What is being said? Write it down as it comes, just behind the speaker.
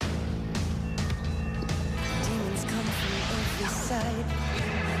light.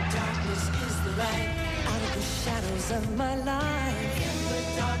 In the darkness is the light. Out of the shadows of my life. In the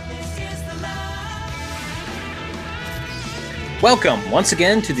darkness is the light. Welcome once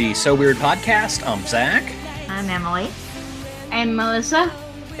again to the So Weird podcast. I'm Zach. I'm Emily. I'm Melissa.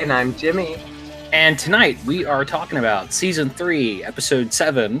 And I'm Jimmy. And tonight we are talking about Season 3, Episode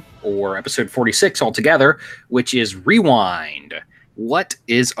 7, or Episode 46 altogether, which is Rewind. What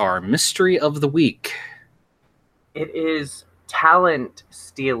is our mystery of the week? It is talent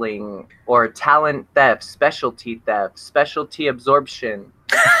stealing, or talent theft, specialty absorption.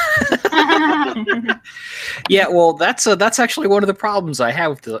 Yeah, well, that's actually one of the problems I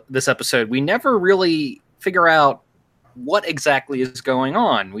have with this episode. We never really figure out what exactly is going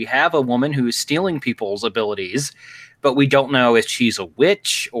on. We have a woman who is stealing people's abilities, but we don't know if she's a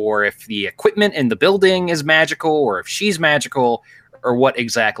witch or if the equipment in the building is magical or if she's magical or what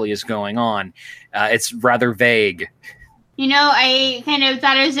exactly is going on. It's rather vague. You know, I kind of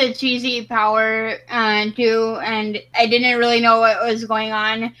thought it was a cheesy power too, and I didn't really know what was going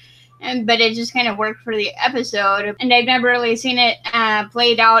on. But it just kind of worked for the episode. And I've never really seen it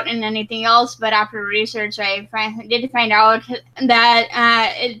played out in anything else. But after research, I did find out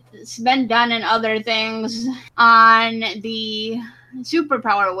that it's been done in other things. On the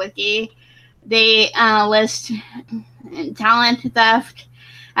Superpower Wiki, they list talent theft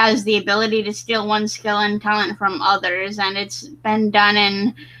as the ability to steal one's skill and talent from others. And it's been done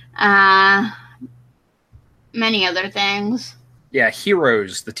in many other things. Yeah,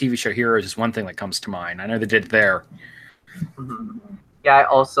 Heroes, the TV show Heroes is one thing that comes to mind. I know they did it there. Mm-hmm. Yeah, I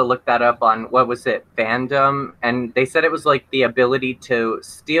also looked that up on, what was it, Fandom, and they said it was like the ability to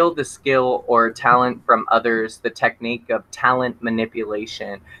steal the skill or talent from others, the technique of talent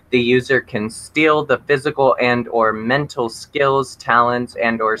manipulation. The user can steal the physical and or mental skills, talents,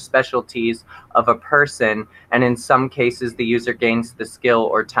 and or specialties of a person, and in some cases the user gains the skill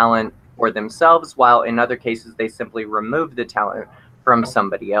or talent for themselves, while in other cases they simply remove the talent from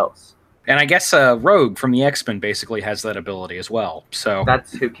somebody else. And I guess Rogue from the X-Men basically has that ability as well. So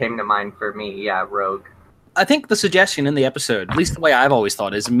that's who came to mind for me. Yeah, Rogue. I think the suggestion in the episode, at least the way I've always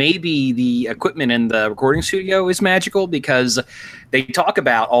thought, is maybe the equipment in the recording studio is magical because they talk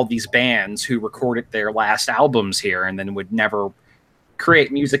about all these bands who recorded their last albums here and then would never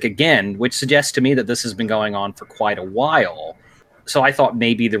create music again, which suggests to me that this has been going on for quite a while. So I thought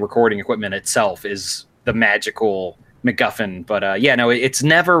maybe the recording equipment itself is the magical MacGuffin. But yeah, no, it's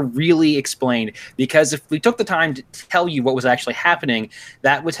never really explained, because if we took the time to tell you what was actually happening,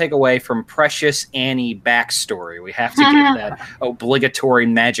 that would take away from Precious Annie backstory. We have to get that obligatory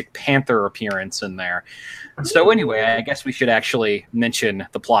Magic Panther appearance in there. So anyway, I guess we should actually mention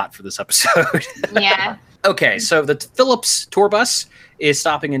the plot for this episode. Yeah. Okay, so the Philips tour bus is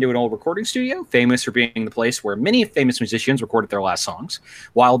stopping into an old recording studio, famous for being the place where many famous musicians recorded their last songs.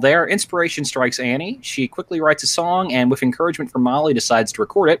 While there, inspiration strikes Annie. She quickly writes a song and, with encouragement from Molly, decides to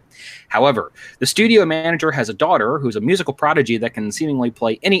record it. However, the studio manager has a daughter who's a musical prodigy that can seemingly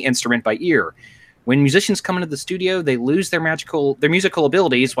play any instrument by ear. When musicians come into the studio, they lose their musical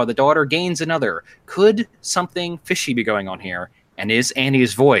abilities while the daughter gains another. Could something fishy be going on here? And is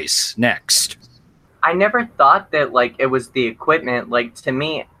Annie's voice next? I never thought that, like, it was the equipment. Like, to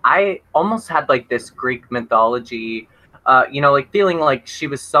me, I almost had, like, this Greek mythology, like, feeling like she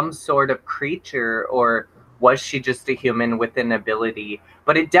was some sort of creature, or was she just a human with an ability?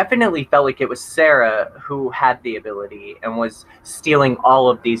 But it definitely felt like it was Sarah who had the ability and was stealing all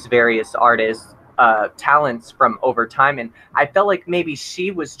of these various artists' talents from over time. And I felt like maybe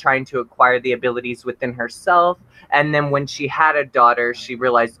she was trying to acquire the abilities within herself. And then when she had a daughter, she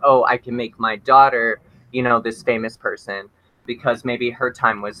realized, oh, I can make my daughter, this famous person, because maybe her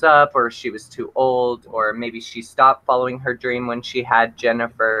time was up, or she was too old, or maybe she stopped following her dream when she had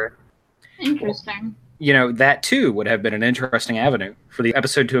Jennifer. Interesting. That too would have been an interesting avenue for the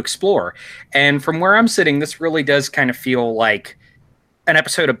episode to explore. And from where I'm sitting, this really does kind of feel like an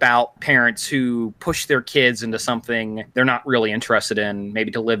episode about parents who push their kids into something they're not really interested in,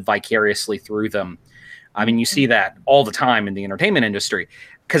 maybe to live vicariously through them. I mean, you see that all the time in the entertainment industry,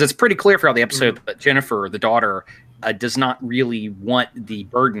 because it's pretty clear throughout the episode that Jennifer, the daughter, does not really want the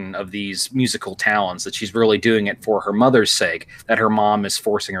burden of these musical talents, that she's really doing it for her mother's sake, that her mom is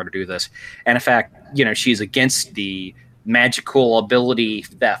forcing her to do this. And in fact, she's against the magical ability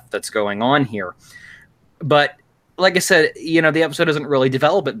theft that's going on here. But like I said, the episode doesn't really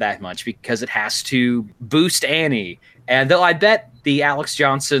develop it that much because it has to boost Annie. And though I bet the Alex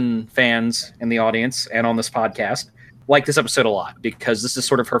Johnson fans in the audience and on this podcast like this episode a lot, because this is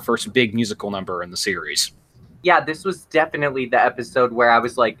sort of her first big musical number in the series. Yeah, this was definitely the episode where I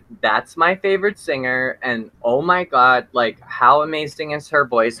was like, that's my favorite singer, and oh my god, like, how amazing is her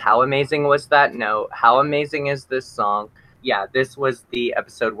voice? How amazing was that note? How amazing is this song? Yeah, this was the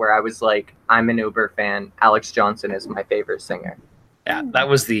episode where I was like, I'm an Uber fan. Alex Johnson is my favorite singer. Yeah, that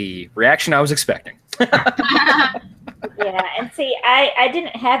was the reaction I was expecting. Yeah, and see, I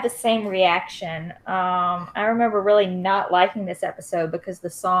didn't have the same reaction. I remember really not liking this episode because the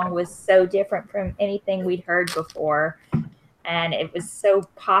song was so different from anything we'd heard before. And it was so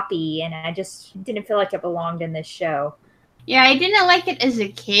poppy, and I just didn't feel like it belonged in this show. Yeah, I didn't like it as a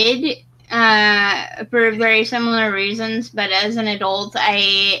kid for very similar reasons, but as an adult,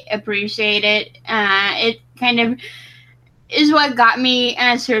 I appreciate it. It kind of is what got me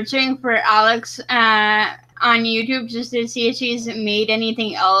searching for Alex on YouTube just to see if she's made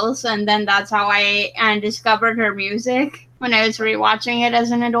anything else, and then that's how I discovered her music when I was rewatching it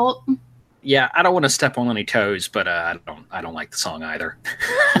as an adult. Yeah, I don't want to step on any toes, but I don't like the song either.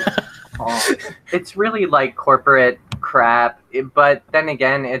 It's really like corporate crap, but then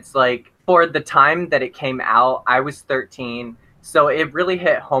again, it's like for the time that it came out, I was 13. So it really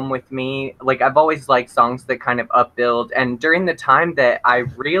hit home with me. Like, I've always liked songs that kind of upbuild. And during the time that I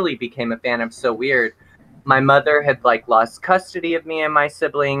really became a fan of So Weird, my mother had like lost custody of me and my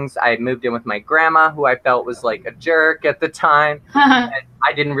siblings. I had moved in with my grandma, who I felt was like a jerk at the time. And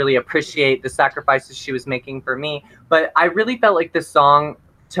I didn't really appreciate the sacrifices she was making for me. But I really felt like this song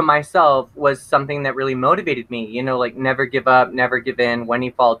to myself was something that really motivated me, you know, like never give up, never give in. When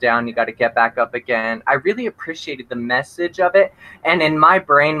you fall down, you got to get back up again. I really appreciated the message of it. And in my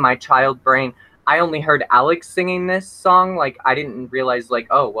brain, my child brain, I only heard Alex singing this song. Like, I didn't realize, like,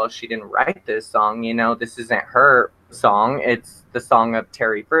 oh, well, she didn't write this song, you know, this isn't her song. It's the song of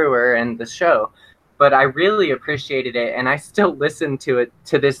Terry Brewer and the show. But I really appreciated it, and I still listen to it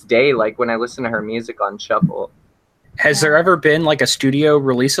to this day, like when I listen to her music on shuffle. Has there ever been like a studio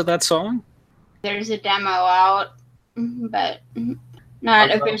release of that song? There's a demo out, but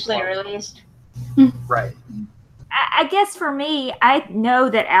not officially released. Right. I guess for me, I know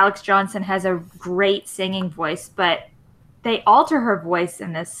that Alex Johnson has a great singing voice, but they alter her voice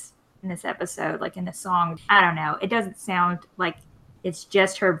in this episode, like in the song. I don't know. It doesn't sound like it's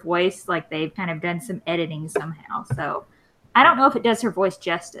just her voice. Like they've kind of done some editing somehow. So I don't know if it does her voice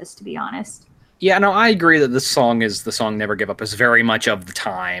justice, to be honest. Yeah, no, I agree that this song is the song Never Give Up is very much of the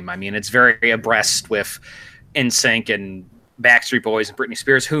time. I mean, it's very abreast with NSYNC and Backstreet Boys and Britney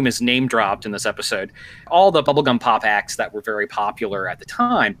Spears, whom is name dropped in this episode. All the bubblegum pop acts that were very popular at the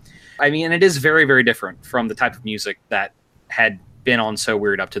time. I mean, it is very, very different from the type of music that had been on So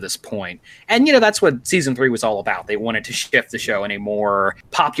Weird up to this point. And, you know, that's what season 3 was all about. They wanted to shift the show in a more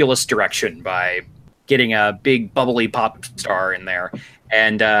populist direction by getting a big bubbly pop star in there.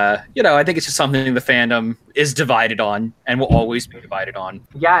 And, you know, I think it's just something the fandom is divided on and will always be divided on.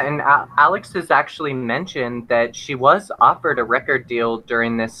 Yeah, and Alex has actually mentioned that she was offered a record deal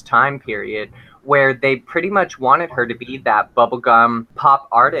during this time period where they pretty much wanted her to be that bubblegum pop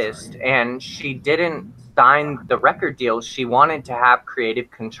artist, and she didn't sign the record deal. She wanted to have creative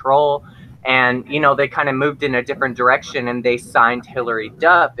control. And, you know, they kind of moved in a different direction, and they signed Hilary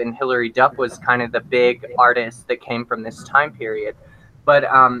Duff. And Hilary Duff was kind of the big artist that came from this time period. But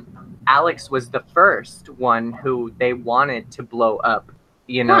Alex was the first one who they wanted to blow up,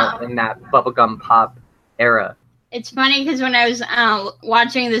 you know, in that bubblegum pop era. It's funny because when I was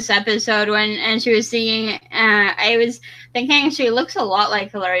watching this episode and she was singing, I was thinking she looks a lot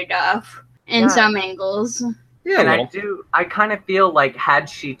like Hilary Duff in some angles. Yeah, and I kind of feel like had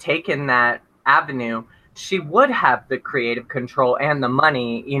she taken that avenue, she would have the creative control and the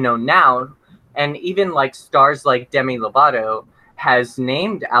money, you know, now. And even like stars like Demi Lovato has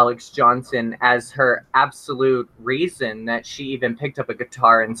named Alex Johnson as her absolute reason that she even picked up a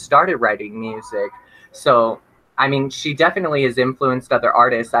guitar and started writing music. So, I mean, she definitely has influenced other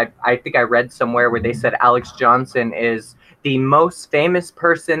artists. I think I read somewhere where they said Alex Johnson is the most famous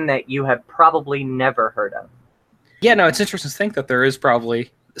person that you have probably never heard of. Yeah, no, it's interesting to think that there is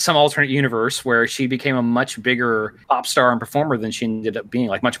probably some alternate universe where she became a much bigger pop star and performer than she ended up being,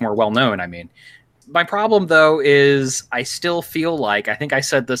 like much more well-known. I mean, my problem, though, is I still feel like, I think I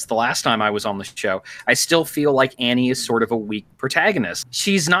said this the last time I was on the show, I still feel like Annie is sort of a weak protagonist.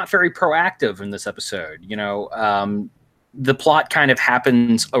 She's not very proactive in this episode. You know, the plot kind of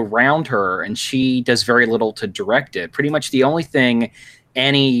happens around her, and she does very little to direct it. Pretty much the only thing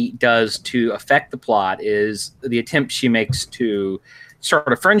Annie does to affect the plot is the attempt she makes to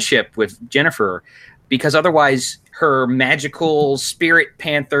start a friendship with Jennifer, because otherwise her magical spirit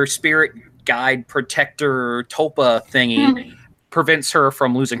panther, spirit guide, protector, tulpa thingy prevents her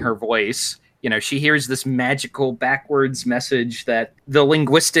from losing her voice You know, she hears this magical backwards message that the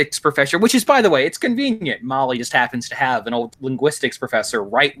linguistics professor, which is, by the way, it's convenient. Molly just happens to have an old linguistics professor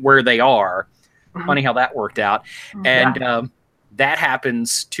right where they are. Funny how that worked out. And that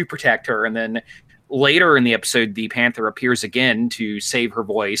happens to protect her. And then later in the episode, the Panther appears again to save her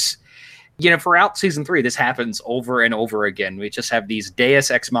voice. You know, throughout season 3, this happens over and over again. We just have these deus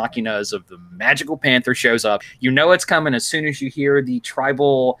ex machinas of the magical Panther shows up. You know it's coming as soon as you hear the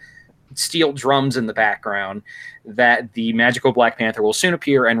tribal steel drums in the background, that the magical Black Panther will soon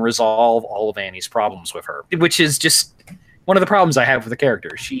appear and resolve all of Annie's problems with her, which is just one of the problems I have with the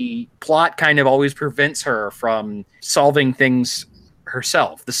character. Plot kind of always prevents her from solving things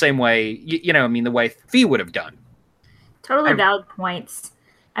herself, the same way, you know, I mean, the way Fee would have done. Totally valid points.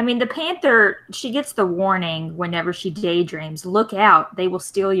 I mean, the Panther, she gets the warning whenever she daydreams, look out, they will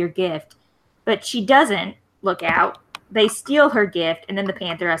steal your gift. But she doesn't look out. They steal her gift, and then the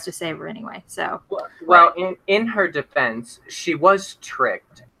Panther has to save her anyway. So, well, in her defense, she was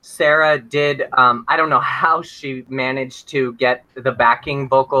tricked. Sarah did, I don't know how she managed to get the backing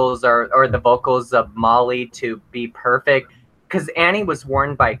vocals or the vocals of Molly to be perfect, because Annie was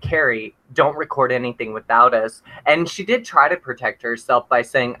warned by Carrie, don't record anything without us. And she did try to protect herself by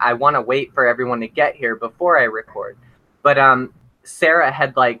saying, I want to wait for everyone to get here before I record. But Sarah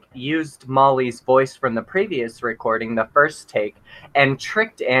had used Molly's voice from the previous recording, the first take, and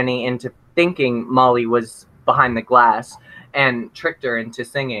tricked Annie into thinking Molly was behind the glass and tricked her into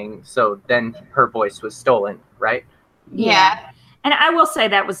singing. So then her voice was stolen, right? Yeah. And I will say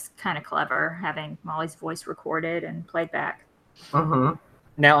that was kind of clever, having Molly's voice recorded and played back. Mm-hmm.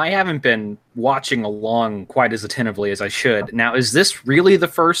 Now, I haven't been watching along quite as attentively as I should. Now, is this really the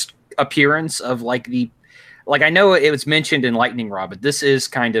first appearance of I know it was mentioned in Lightning Rod, but this is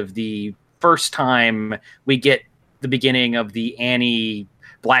kind of the first time we get the beginning of the Annie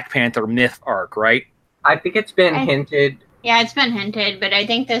Black Panther myth arc, right? I think it's been hinted. Yeah, it's been hinted, but I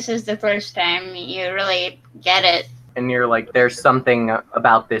think this is the first time you really get it. And you're like, there's something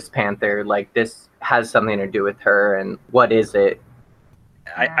about this Panther, this has something to do with her, and what is it?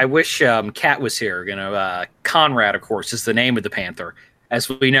 I wish Kat was here. Conrad, of course, is the name of the Panther, as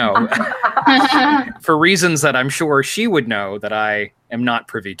we know, for reasons that I'm sure she would know that I am not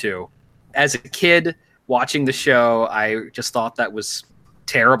privy to. As a kid watching the show, I just thought that was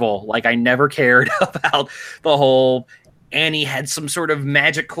terrible. I never cared about the whole Annie had some sort of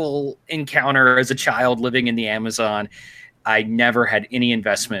magical encounter as a child living in the Amazon. I never had any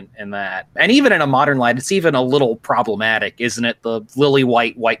investment in that. And even in a modern light, it's even a little problematic, isn't it? The lily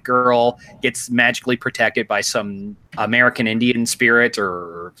white girl gets magically protected by some American Indian spirit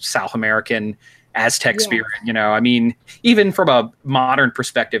or South American Aztec spirit. I mean, even from a modern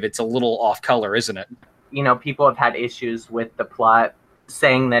perspective, it's a little off color, isn't it? People have had issues with the plot,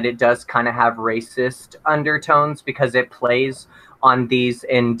 saying that it does kind of have racist undertones because it plays on these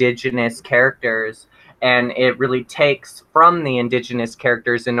indigenous characters. And it really takes from the indigenous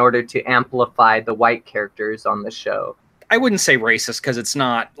characters in order to amplify the white characters on the show. I wouldn't say racist because it's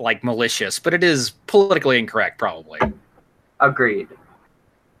not malicious, but it is politically incorrect, probably. Agreed.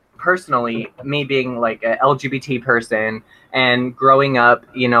 Personally, me being a LGBT person and growing up,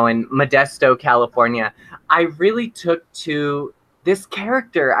 in Modesto, California, I really took to this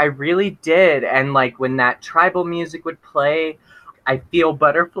character. I really did. And when that tribal music would play, I feel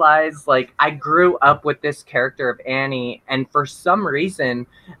butterflies. I grew up with this character of Annie, and for some reason,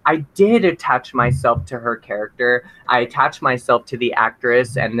 I did attach myself to her character. I attached myself to the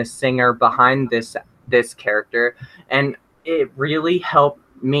actress and the singer behind this character, and it really helped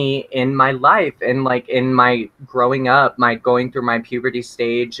me in my life and in my growing up, my going through my puberty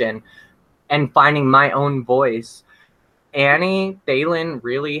stage and finding my own voice. Annie Thalen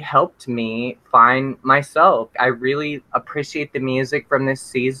really helped me find myself. I really appreciate the music from this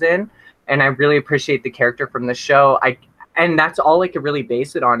season, and I really appreciate the character from the show. And that's all I could really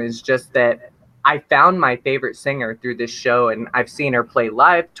base it on, is just that I found my favorite singer through this show, and I've seen her play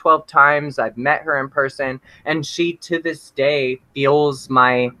live 12 times. I've met her in person, and she to this day fuels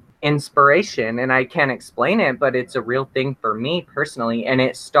my inspiration, and I can't explain it, but it's a real thing for me personally, and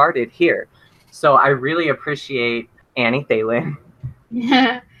it started here. So I really appreciate Annie Thalen.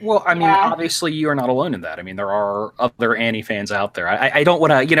 Well, I mean, obviously you are not alone in that. I mean, there are other Annie fans out there. I don't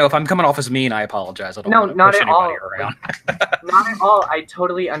want to, if I'm coming off as mean, I apologize. I don't want to push anybody around. Not at all. I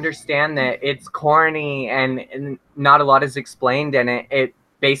totally understand that it's corny and not a lot is explained, and it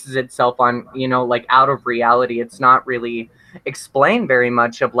bases itself on, out of reality. It's not really explained very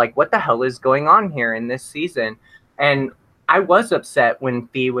much of what the hell is going on here in this season. And I was upset when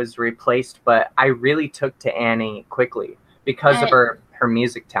Fee was replaced, but I really took to Annie quickly because of her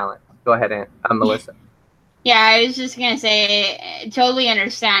music talent. Go ahead, Melissa. Yeah, I was just gonna say, totally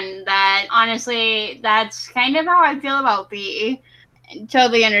understand that. Honestly, that's kind of how I feel about B.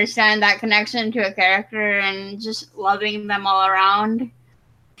 Totally understand that connection to a character and just loving them all around.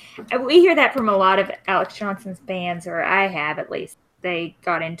 We hear that from a lot of Alex Johnson's fans, or I have at least. They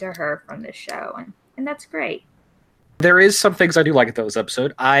got into her from this show, and that's great. There is some things I do like at those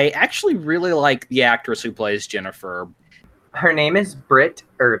episodes. I actually really like the actress who plays Jennifer. Her name is Britt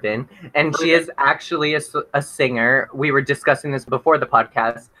Irvin, and she is actually a singer. We were discussing this before the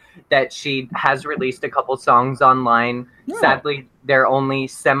podcast, that she has released a couple songs online. Yeah. Sadly, they're only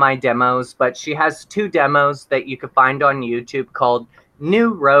semi-demos, but she has 2 demos that you could find on YouTube called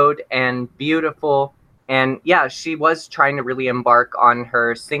New Road and Beautiful. And yeah, she was trying to really embark on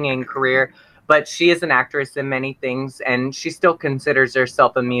her singing career, but she is an actress in many things, and she still considers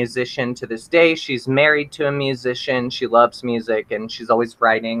herself a musician to this day. She's married to a musician. She loves music, and she's always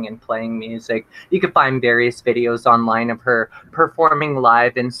writing and playing music. You can find various videos online of her performing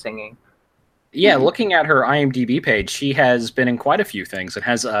live and singing. Yeah, looking at her IMDb page, she has been in quite a few things. It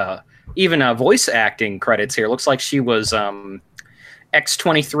has even voice acting credits here. Looks like she was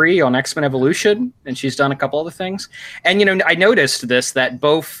X-23 on X-Men Evolution, and she's done a couple other things. And, you know, I noticed this, that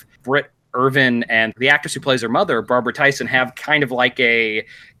both Britt Irvin and the actress who plays her mother, Barbara Tyson, have kind of like a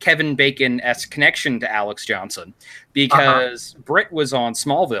Kevin Bacon-esque connection to Alex Johnson, because Britt was on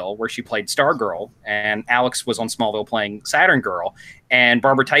Smallville, where she played Stargirl, and Alex was on Smallville playing Saturn Girl, and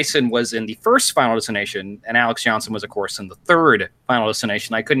Barbara Tyson was in the first Final Destination, and Alex Johnson was, of course, in the third Final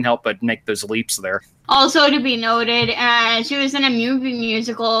Destination. I couldn't help but make those leaps there. Also to be noted, she was in a movie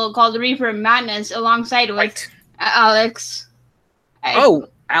musical called Reefer Madness alongside with Alex.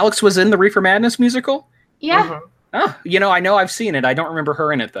 Alex was in the Reefer Madness musical? Yeah. Oh, you know I've seen it. I don't remember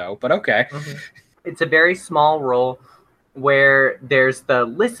her in it, though, but okay. It's a very small role where there's the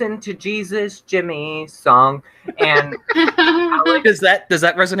Listen to Jesus, Jimmy song, and Alex, Does that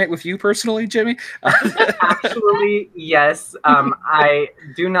resonate with you personally, Jimmy? actually, yes. I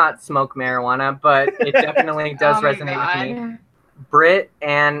do not smoke marijuana, but it definitely does resonate with me. Britt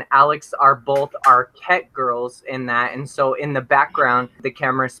and Alex are both Arquette girls in that, and so in the background, the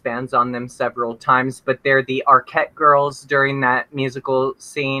camera spans on them several times, but they're the Arquette girls during that musical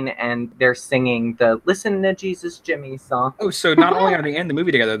scene, and they're singing the Listen to Jesus, Jimmy song. Oh, so not only are they in the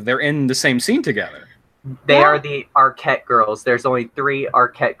movie together, they're in the same scene together. They are the Arquette girls. There's only 3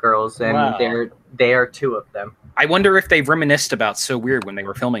 Arquette girls, and Wow. they are 2 of them. I wonder if they reminisced about So Weird when they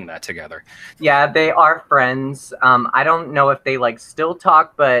were filming that together. Yeah, they are friends. I don't know if they still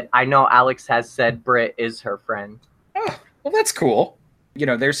talk, but I know Alex has said Britt is her friend. Oh, well, that's cool. You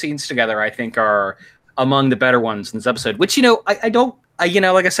know, their scenes together, I think, are among the better ones in this episode, which, you know, I don't,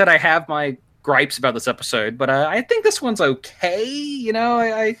 like I said, I have my gripes about this episode, but I think this one's okay. You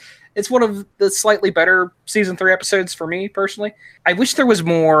know, it's one of the slightly better season 3 episodes for me personally. I wish there was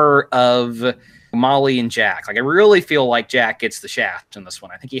more of Molly and Jack. I really feel like Jack gets the shaft in this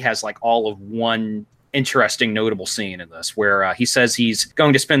one. I think he has all of one interesting, notable scene in this where he says he's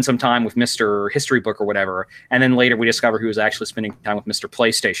going to spend some time with Mr. History Book or whatever, and then later we discover he was actually spending time with Mr.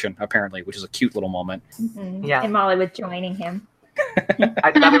 PlayStation, apparently, which is a cute little moment. Yeah. And Molly was joining him.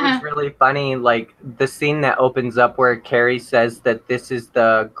 I thought it was really funny, the scene that opens up where Carrie says that this is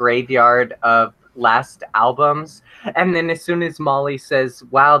the graveyard of last albums, and then as soon as Molly says,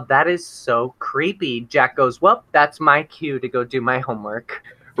 wow, that is so creepy, Jack goes, well, that's my cue to go do my homework.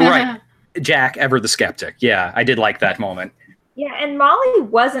 Right. Jack, ever the skeptic. Yeah, I did like that moment. Yeah, and Molly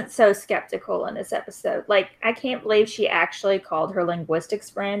wasn't so skeptical in this episode. I can't believe she actually called her linguistics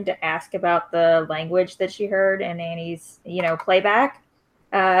friend to ask about the language that she heard in Annie's, playback.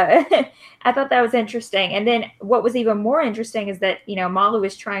 I thought that was interesting. And then what was even more interesting is that, Molly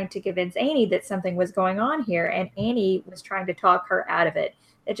was trying to convince Annie that something was going on here, and Annie was trying to talk her out of it.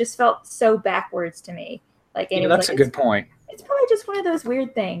 It just felt so backwards to me. Annie was That's a good point. It's probably just one of those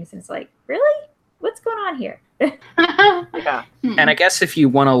weird things. And it's really? What's going on here? Yeah. And I guess if you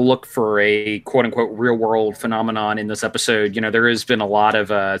want to look for a quote-unquote real-world phenomenon in this episode, there has been a lot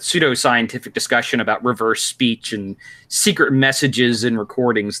of pseudo-scientific discussion about reverse speech and secret messages and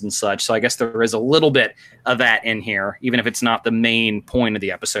recordings and such. So I guess there is a little bit of that in here, even if it's not the main point of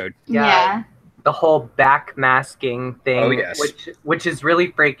the episode. Yeah. The whole backmasking thing, Oh, yes. which is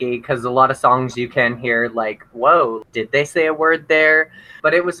really freaky, because a lot of songs you can hear whoa, did they say a word there?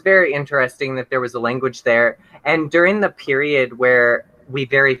 But it was very interesting that there was a language there. And during the period where we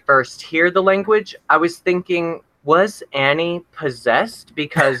very first hear the language, I was thinking, was Annie possessed?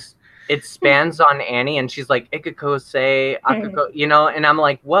 Because it spans on Annie, and she's like, Ikako-se, Akako, and I'm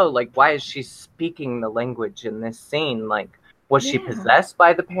like, whoa, why is she speaking the language in this scene? Was she Yeah. possessed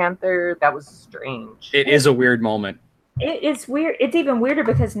by the panther? That was strange. It is a weird moment. It's weird. It's even weirder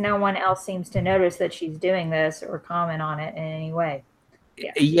because no one else seems to notice that she's doing this or comment on it in any way.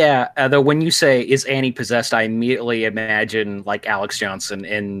 Yeah, though when you say is Annie possessed, I immediately imagine like Alex Johnson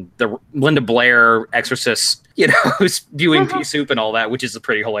in the Linda Blair Exorcist, who's viewing pea soup and all that, which is a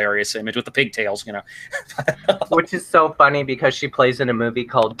pretty hilarious image with the pigtails, Which is so funny because she plays in a movie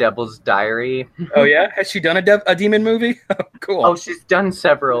called Devil's Diary. Oh yeah, has she done a demon movie? Cool. Oh, she's done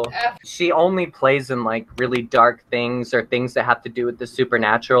several. She only plays in like really dark things or things that have to do with the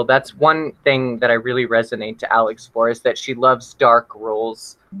supernatural. That's one thing that I really resonate to Alex for, is that she loves dark roles.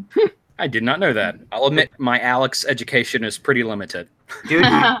 I did not know that. I'll admit my Alex education is pretty limited. Dude,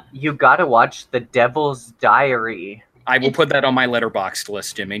 you gotta watch The Devil's Diary. I will put that on my letterboxd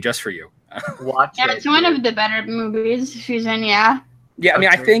list, Jimmy, just for you. Watch it. It's one of the better movies she's in, yeah. Yeah, I mean,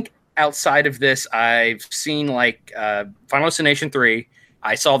 I Okay. think outside of this, I've seen like Final Destination 3.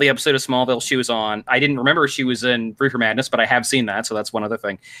 I saw the episode of Smallville she was on. I didn't remember she was in Reefer Madness, but I have seen that, so that's one other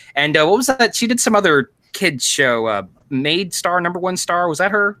thing. And what was that? She did some other kids show, Maid Star, Number One Star. Was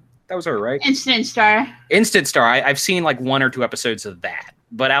that her? That was her, right? Instant Star. Instant Star. I've seen like 1 or 2 episodes of that.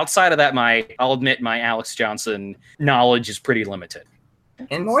 But outside of that, I'll admit my Alex Johnson knowledge is pretty limited.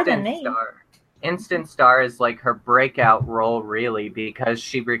 More than me. Instant Star is like her breakout role, really, because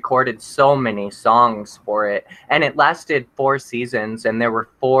she recorded so many songs for it. And it lasted 4 seasons, and there were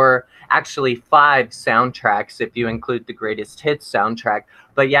 5 soundtracks if you include the Greatest Hits soundtrack.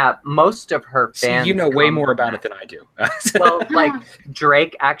 But yeah, most of her fans... See, you know way come more about back. it than I do. Well, like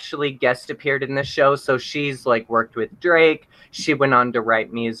Drake actually guest appeared in the show, so she's like worked with Drake. She went on to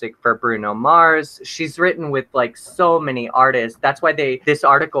write music for Bruno Mars. She's written with like so many artists. That's why this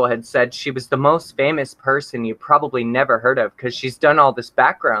article had said she was the most famous person you probably never heard of, because she's done all this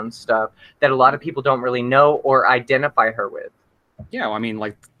background stuff that a lot of people don't really know or identify her with. Yeah, well, I mean,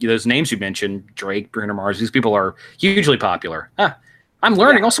 like those names you mentioned, Drake, Bruno Mars, these people are hugely popular. I'm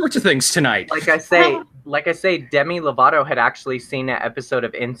learning all sorts of things tonight. Like I say, Demi Lovato had actually seen an episode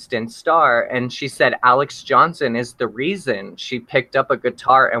of Instant Star, and she said Alex Johnson is the reason she picked up a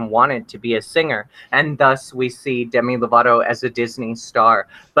guitar and wanted to be a singer. And thus we see Demi Lovato as a Disney star.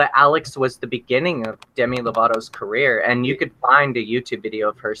 But Alex was the beginning of Demi Lovato's career, and you could find a YouTube video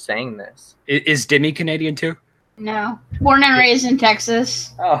of her saying this. Is Demi Canadian too? No. Born and raised in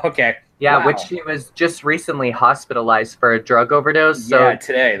Texas. Oh, okay. Yeah, Wow. which she was just recently hospitalized for a drug overdose. So Yeah,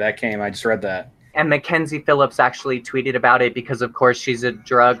 today that came. I just read that. And Mackenzie Phillips actually tweeted about it because, of course, she's a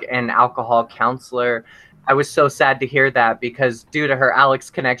drug and alcohol counselor. I was so sad to hear that because due to her Alex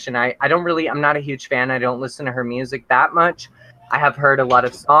connection, I'm not a huge fan. I don't listen to her music that much. I have heard a lot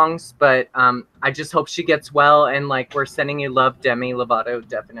of songs, but I just hope she gets well. And like, we're sending you love, Demi Lovato,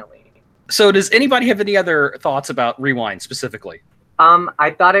 definitely. So does anybody have any other thoughts about Rewind specifically? I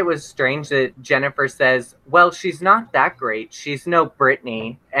thought it was strange that Jennifer says, well, she's not that great. She's no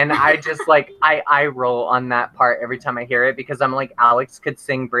Britney. And I just like, I roll on that part every time I hear it because I'm like, Alex could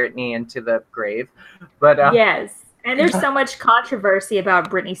sing Britney into the grave. But Yes. And there's so much controversy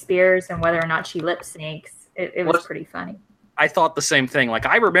about Britney Spears and whether or not she lip syncs. It was pretty funny. I thought the same thing. Like,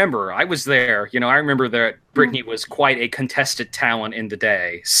 I was there. I remember that Britney was quite a contested talent in the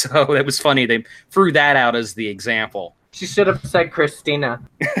day. So it was funny. They threw that out as the example. she should have said Christina.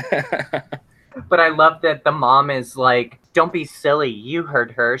 But I love that the mom is like, don't be silly. You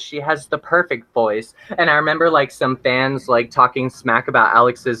heard her. She has the perfect voice. And I remember like some fans like talking smack about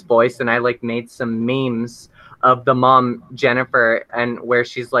Alex's voice. And I like made some memes of the mom, Jennifer, and where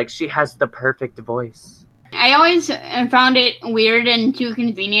she's like, she has the perfect voice. I always found it weird and too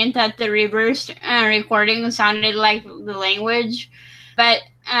convenient that the reversed recording sounded like the language. But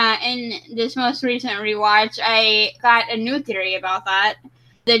in this most recent rewatch, I got a new theory about that.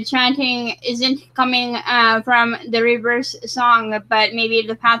 The chanting isn't coming from the reverse song, but maybe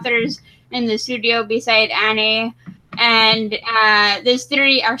the Panthers in the studio beside Annie. And this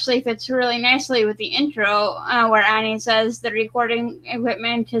theory actually fits really nicely with the intro where Annie says the recording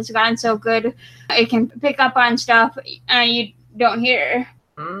equipment has gotten so good it can pick up on stuff you don't hear.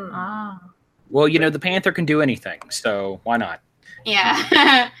 Well, the Panther can do anything, so why not?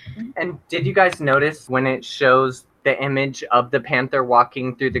 Yeah. And did you guys notice when it shows the image of the panther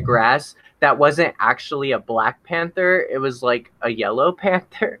walking through the grass, that wasn't actually a black panther? It was like a yellow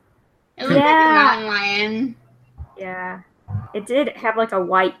panther. It looked like a mountain lion. Yeah. It did have like a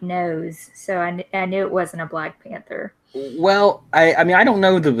white nose, so I knew it wasn't a Black Panther. Well, I mean, I don't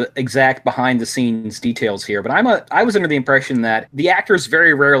know the exact behind-the-scenes details here, but I was under the impression that the actors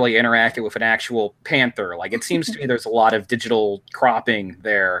very rarely interacted with an actual panther. Like, it seems to me there's a lot of digital cropping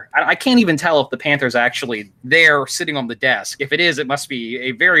there. I can't even tell if the panther's actually there sitting on the desk. If it is, it must be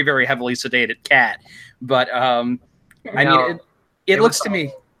a very, very heavily sedated cat. But, I mean, it looks to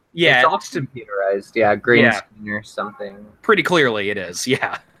me... Yeah, it looks computerized. Yeah, green screen or something. Pretty clearly it is,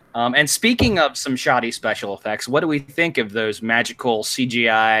 yeah. And speaking of some shoddy special effects, what do we think of those magical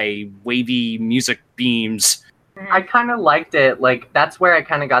CGI wavy music beams? I kind of liked it. Like, that's where I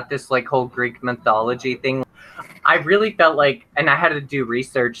kind of got this, like, whole Greek mythology thing. I really felt like, and I had to do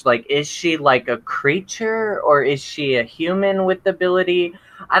research, like, is she, like, a creature or is she a human with ability?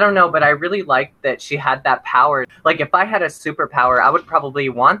 I don't know, but I really liked that she had that power. Like, if I had a superpower, I would probably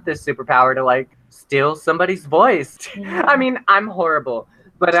want this superpower to, like, steal somebody's voice. I mean, I'm horrible.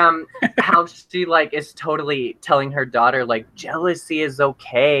 But how she, like, is totally telling her daughter, like, jealousy is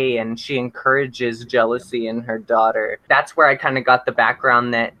okay, and she encourages jealousy in her daughter. That's where I kind of got the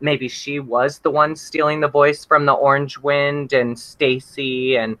background that maybe she was the one stealing the voice from the Orange Wind, and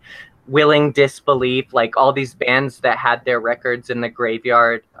Stacy, and Willing Disbelief, like all these bands that had their records in the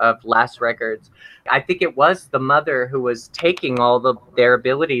graveyard of Last Records. I think it was the mother who was taking all their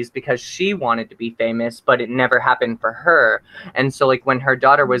abilities because she wanted to be famous, but it never happened for her. And so, like, when her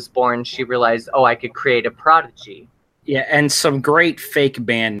daughter was born, she realized, oh, I could create a prodigy. Yeah, and some great fake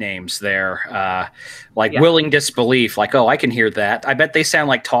band names there, like Willing Disbelief. Like, oh, I can hear that. I bet they sound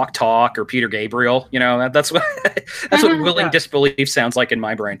like Talk Talk or Peter Gabriel. You know, that's what Willing Disbelief sounds like in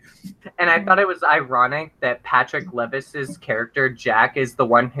my brain. And I thought it was ironic that Patrick Lewis's character Jack is the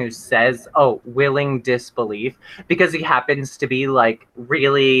one who says, "Oh, Willing Disbelief," because he happens to be like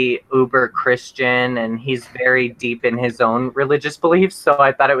really uber Christian and he's very deep in his own religious beliefs. So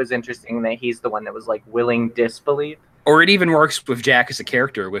I thought it was interesting that he's the one that was like willing disbelief. Or it even works with Jack as a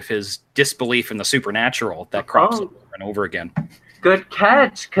character, with his disbelief in the supernatural that crops up over and over again. Good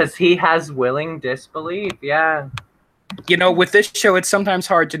catch, because he has willing disbelief, yeah. You know, with this show, it's sometimes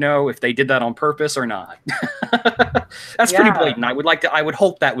hard to know if they did that on purpose or not. That's pretty blatant. I would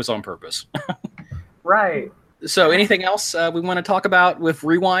hope that was on purpose. Right. So anything else we want to talk about with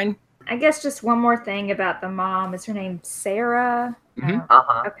Rewind? I guess just one more thing about the mom. Is her name Sarah?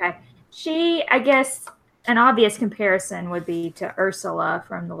 Mm-hmm. Okay. She, I guess... An obvious comparison would be to Ursula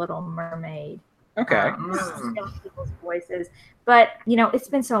from The Little Mermaid. Okay. People's voices. But, you know, it's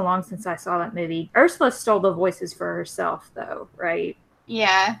been so long since I saw that movie. Ursula stole the voices for herself, though, right?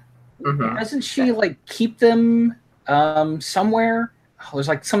 Yeah. Mm-hmm. Doesn't she, like, keep them somewhere? Oh, there's,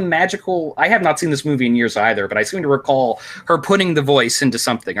 like, some magical... I have not seen this movie in years either, but I seem to recall her putting the voice into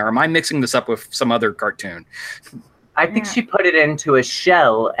something. Or am I mixing this up with some other cartoon? I think she put it into a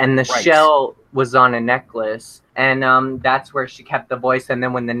shell, and the shell was on a necklace, and that's where she kept the voice. And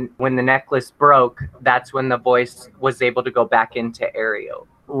then when the necklace broke, that's when the voice was able to go back into Ariel.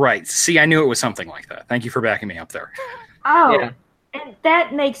 Right. See, I knew it was something like that. Thank you for backing me up there. Oh, yeah. And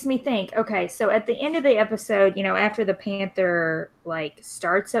that makes me think. Okay, so at the end of the episode, you know, after the Panther like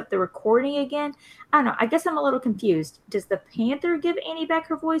starts up the recording again, I don't know. I guess I'm a little confused. Does the Panther give Annie back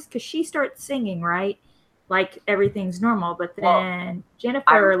her voice? Because she starts singing, right? Like everything's normal, but then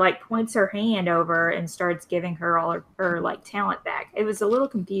Jennifer like points her hand over and starts giving her all her like talent back. It was a little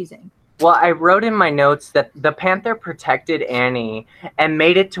confusing. Well, I wrote in my notes that the Panther protected Annie and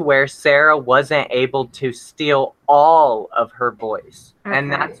made it to where Sarah wasn't able to steal all of her voice. Okay.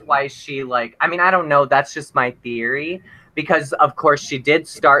 And that's why she like, I mean, I don't know. That's just my theory. Because, of course, she did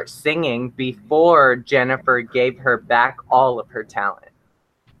start singing before Jennifer gave her back all of her talent.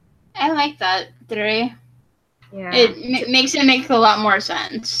 I like that theory. Yeah. It makes it make a lot more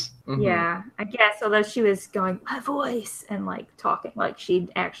sense. Mm-hmm. Yeah, I guess, although she was going, my voice, and like talking, like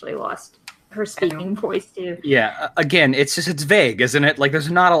she'd actually lost her speaking voice too. Yeah, again, it's vague, isn't it? Like there's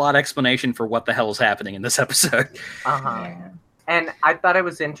not a lot of explanation for what the hell is happening in this episode. Yeah. And I thought it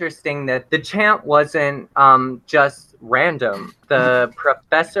was interesting that the chant wasn't just random. The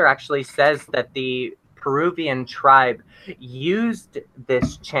professor actually says that the Peruvian tribe used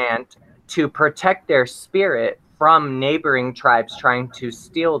this chant to protect their spirit from neighboring tribes trying to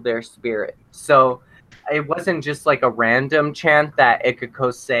steal their spirit. So it wasn't just like a random chant that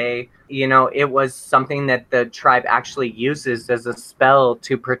Ikikose, you know, it was something that the tribe actually uses as a spell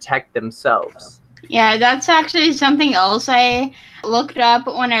to protect themselves. Yeah, that's actually something else I looked up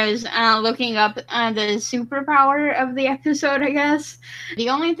when I was looking up the superpower of the episode, I guess. The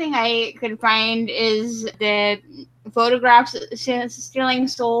only thing I could find is the photographs stealing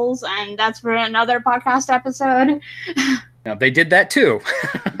souls, and that's for another podcast episode. Now, they did that too.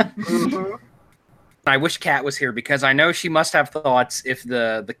 Mm-hmm. I wish Kat was here because I know she must have thoughts if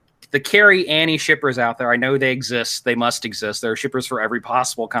the Carrie Annie shippers out there. I know they exist. They must exist. There are shippers for every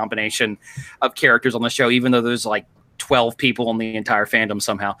possible combination of characters on the show, even though there's like 12 people in the entire fandom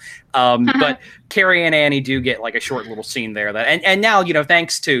somehow. But Carrie and Annie do get like a short little scene there that, and now, you know,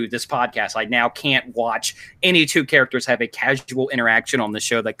 thanks to this podcast, I now can't watch any two characters have a casual interaction on the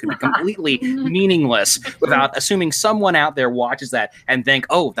show that could be completely meaningless without assuming someone out there watches that and think,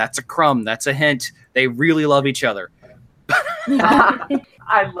 oh, that's a crumb. That's a hint. They really love each other.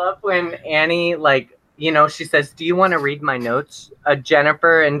 I love when Annie, like, you know, she says, do you want to read my notes,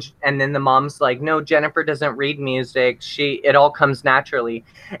 Jennifer? And then the mom's like, no, Jennifer doesn't read music. It all comes naturally.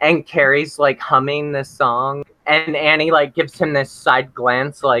 And Carrie's like humming this song. And Annie like gives him this side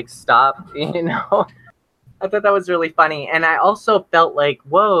glance, like, stop, you know? I thought that was really funny. And I also felt like,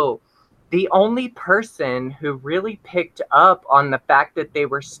 whoa, the only person who really picked up on the fact that they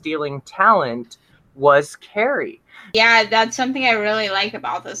were stealing talent was Carrie. Yeah, that's something I really like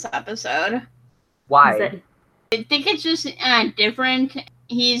about this episode. Why? I think it's just different.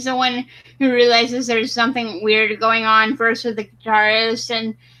 He's the one who realizes there's something weird going on first with the guitarist,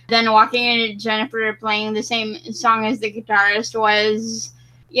 and then walking into Jennifer playing the same song as the guitarist was.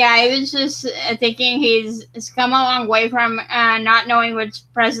 Yeah, I was just thinking he's come a long way from not knowing which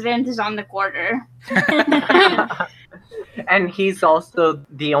president is on the quarter. And he's also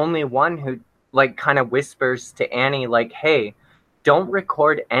the only one who like kind of whispers to Annie like, hey, don't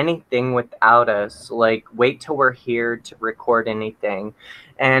record anything without us. Like, wait till we're here to record anything.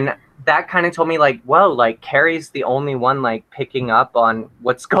 And that kind of told me like, whoa, like Carrie's the only one like picking up on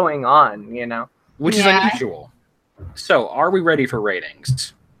what's going on, you know? Which is unusual. So are we ready for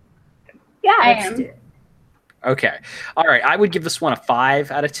ratings? Yeah, I let's am. do it. Okay. All right. I would give this one a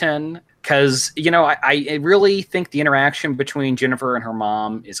 5 out of 10 because, you know, I really think the interaction between Jennifer and her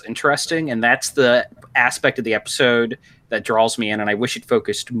mom is interesting. And that's the aspect of the episode that draws me in. And I wish it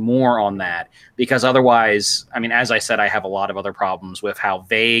focused more on that because otherwise, I mean, as I said, I have a lot of other problems with how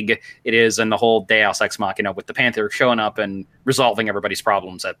vague it is and the whole Deus Ex Machina with the Panther showing up and resolving everybody's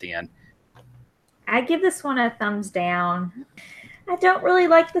problems at the end. I give this one a thumbs down. I don't really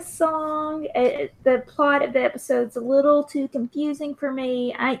like the song. The plot of the episode's a little too confusing for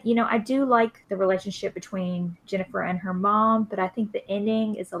me. I do like the relationship between Jennifer and her mom, but I think the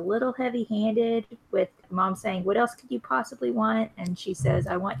ending is a little heavy-handed with mom saying, what else could you possibly want? And she says,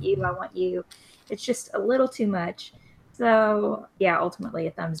 I want you, I want you. It's just a little too much. So, yeah, ultimately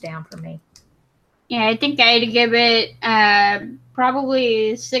a thumbs down for me. Yeah, I think I'd give it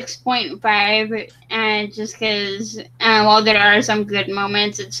probably 6.5, and just because while there are some good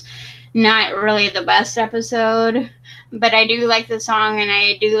moments, it's not really the best episode. But I do like the song, and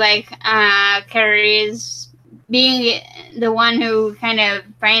I do like Carrie's being the one who kind of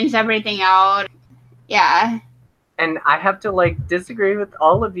finds everything out. Yeah. And I have to like disagree with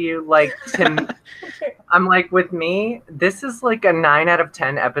all of you. Like, I'm like, with me, this is like a 9 out of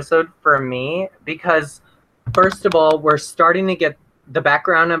 10 episode for me because, first of all, we're starting to get the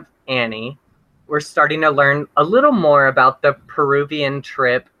background of Annie. We're starting to learn a little more about the Peruvian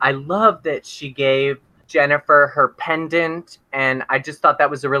trip. I love that she gave Jennifer her pendant, and I just thought that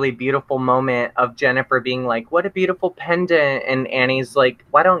was a really beautiful moment of Jennifer being like, what a beautiful pendant, and Annie's like,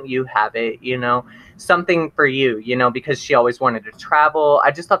 why don't you have it, you know, something for you, you know, because she always wanted to travel.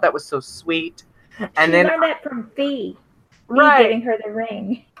 I just thought that was so sweet. And she then learned that from Fee. Right. Giving her the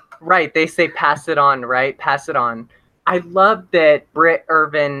ring. Right, they say pass it on, right? Pass it on. I love that Britt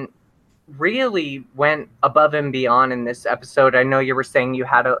Irvin really went above and beyond in this episode. I know you were saying you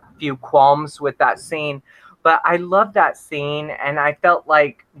had a few qualms with that scene, but I love that scene, and I felt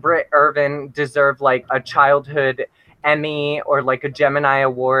like Britt Irvin deserved like a childhood Emmy or like a Gemini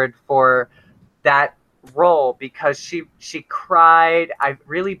Award for that role because she cried. I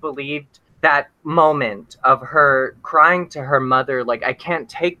really believed that moment of her crying to her mother, like, I can't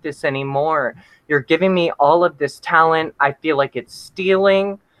take this anymore. You're giving me all of this talent. I feel like it's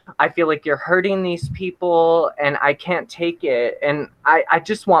stealing. I feel like you're hurting these people and I can't take it. And I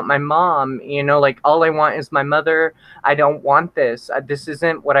just want my mom, you know, like all I want is my mother. I don't want this. This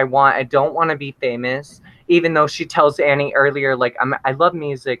isn't what I want. I don't want to be famous. Even though she tells Annie earlier, like, I love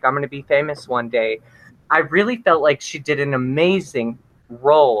music. I'm going to be famous one day. I really felt like she did an amazing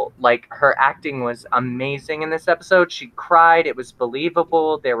role. Like, her acting was amazing in this episode. She cried. It was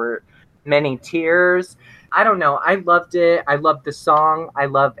believable. There were many tears. I don't know. I loved it. I loved the song. I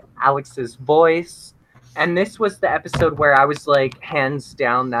loved Alex's voice. And this was the episode where I was like, hands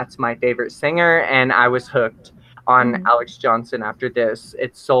down, that's my favorite singer. And I was hooked on Alex Johnson after this.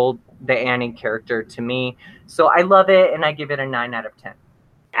 It sold the Annie character to me. So I love it, and I give it a 9 out of 10.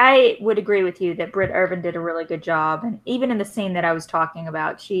 I would agree with you that Britt Irvin did a really good job. And even in the scene that I was talking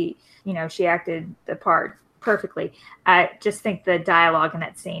about, she acted the part perfectly. I just think the dialogue in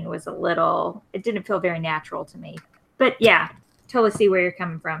that scene was it didn't feel very natural to me. But yeah, totally see where you're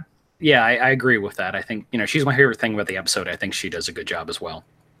coming from. Yeah, I agree with that. I think, she's my favorite thing about the episode. I think she does a good job as well.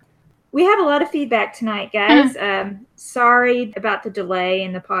 We have a lot of feedback tonight, guys. Sorry about the delay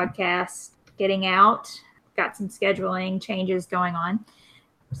in the podcast getting out. Got some scheduling changes going on.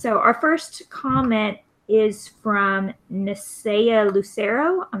 So our first comment is from Nisea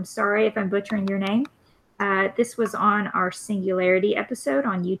Lucero. I'm sorry if I'm butchering your name. This was on our Singularity episode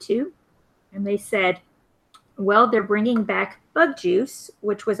on YouTube. And they said, well, they're bringing back Bug Juice,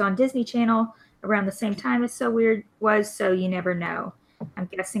 which was on Disney Channel around the same time as So Weird was, so you never know. I'm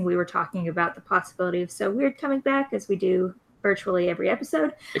guessing we were talking about the possibility of So Weird coming back, as we do virtually every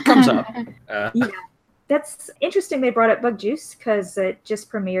episode. It comes up. Yeah. That's interesting they brought up Bug Juice, because it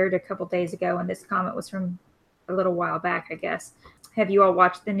just premiered a couple days ago, and this comment was from a little while back, I guess. Have you all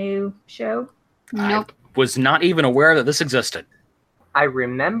watched the new show? Nope. I was not even aware that this existed. I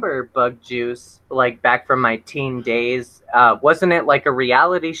remember Bug Juice, like back from my teen days. Wasn't it like a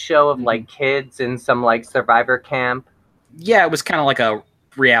reality show of like kids in some like survivor camp? Yeah, it was kind of like a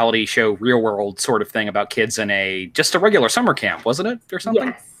reality show, real world sort of thing about kids in just a regular summer camp, wasn't it? Or something?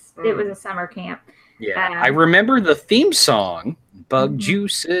 Yes, it was a summer camp. Yeah, I remember the theme song, Bug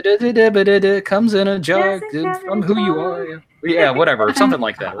Juice, comes in a jug from who you are. Yeah, whatever, something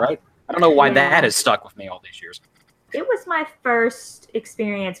like that, right? I don't know why that has stuck with me all these years. It was my first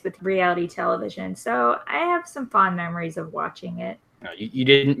experience with reality television, so I have some fond memories of watching it.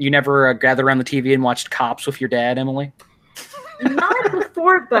 You never gathered around the TV and watched Cops with your dad, Emily? Not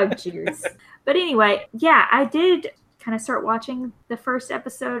before Bug Juice. But anyway, yeah, I did kind of start watching the first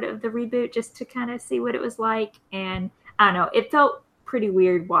episode of the reboot just to kind of see what it was like. And I don't know, it felt pretty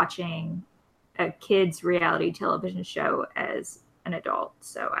weird watching a kid's reality television show as an adult.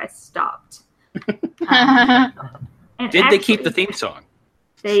 So I stopped. Did they keep the theme song?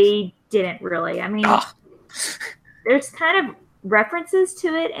 They didn't really. I mean, there's kind of references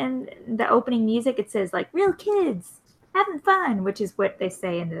to it in the opening music. It says like real kids having fun, which is what they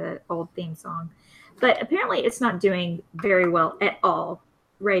say in the old theme song. But apparently it's not doing very well at all,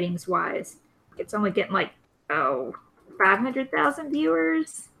 ratings wise. It's only getting like, 500,000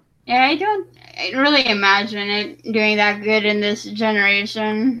 viewers. Yeah, I don't really imagine it doing that good in this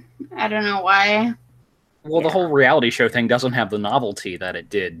generation. I don't know why. Well, the whole reality show thing doesn't have the novelty that it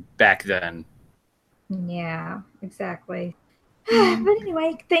did back then. Yeah, exactly. But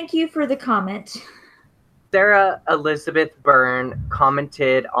anyway, thank you for the comment. Sarah Elizabeth Byrne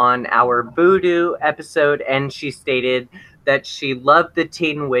commented on our Voodoo episode, and she stated that she loved the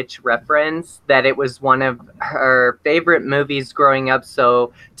Teen Witch reference, that it was one of her favorite movies growing up.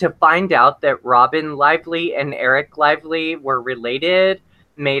 So to find out that Robin Lively and Eric Lively were related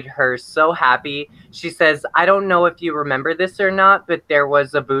made her so happy. She says, I don't know if you remember this or not, but there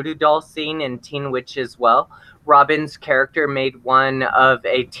was a voodoo doll scene in Teen Witch as well. Robin's character made one of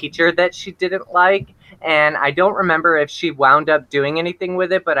a teacher that she didn't like, and I don't remember if she wound up doing anything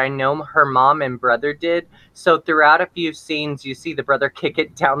with it, but I know her mom and brother did. So throughout a few scenes, you see the brother kick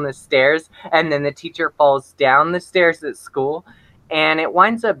it down the stairs, and then the teacher falls down the stairs at school, and it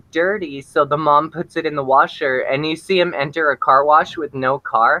winds up dirty, so the mom puts it in the washer, and you see him enter a car wash with no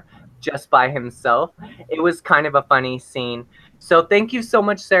car, just by himself. It was kind of a funny scene. So thank you so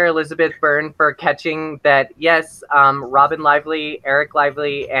much, Sarah Elizabeth Byrne, for catching that, yes, Robin Lively, Eric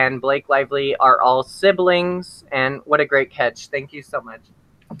Lively, and Blake Lively are all siblings, and what a great catch. Thank you so much.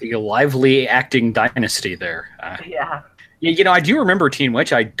 The Lively acting dynasty there. Yeah. I do remember Teen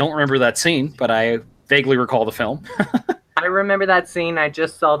Witch. I don't remember that scene, but I vaguely recall the film. I remember that scene. I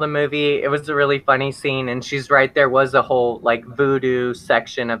just saw the movie. It was a really funny scene, and she's right. There was a whole, voodoo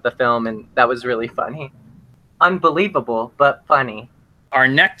section of the film, and that was really funny. Unbelievable, but funny. Our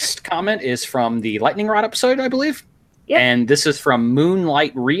next comment is from the Lightning Rod episode, I believe. Yep. And this is from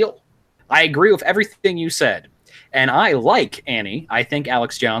Moonlight Reel. I agree with everything you said. And I like Annie. I think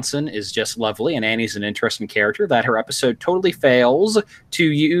Alex Johnson is just lovely, and Annie's an interesting character that her episode totally fails to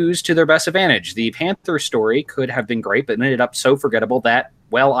use to their best advantage. The Panther story could have been great, but ended up so forgettable that,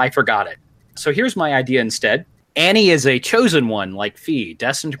 well, I forgot it. So here's my idea instead. Annie is a chosen one, like Fee,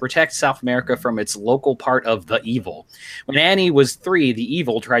 destined to protect South America from its local part of the evil. When Annie was 3, the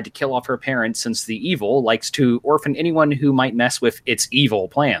evil tried to kill off her parents, since the evil likes to orphan anyone who might mess with its evil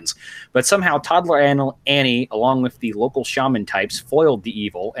plans. But somehow toddler Annie, along with the local shaman types, foiled the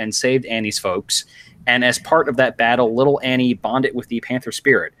evil and saved Annie's folks. And as part of that battle, little Annie bonded with the Panther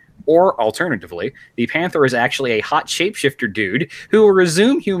spirit. Or alternatively, the Panther is actually a hot shapeshifter dude who will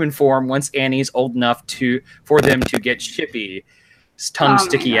resume human form once Annie's old enough for them to get shippy, tongue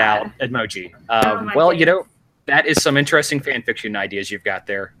sticky out emoji. Well, you know, that is some interesting fan fiction ideas you've got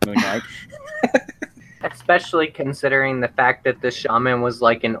there, Moonlight. Especially considering the fact that the shaman was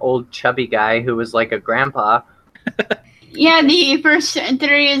like an old chubby guy who was like a grandpa. Yeah, the first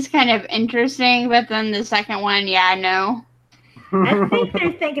 3 is kind of interesting, but then the second one, yeah, no. I think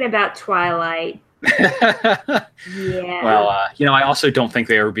they're thinking about Twilight. Yeah. Well, you know, I also don't think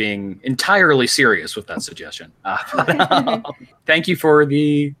they are being entirely serious with that suggestion. Thank you for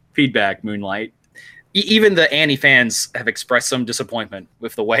the feedback, Moonlight. Even the Annie fans have expressed some disappointment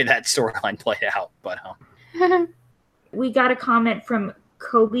with the way that storyline played out. But we got a comment from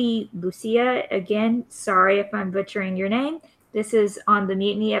Kobe Lucia. Again, sorry if I'm butchering your name. This is on the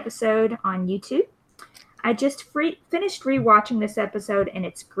Mutiny episode on YouTube. I just finished rewatching this episode, and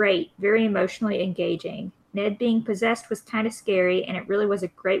it's great. Very emotionally engaging. Ned being possessed was kind of scary, and it really was a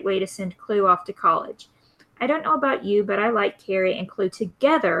great way to send Clue off to college. I don't know about you, but I like Carrie and Clue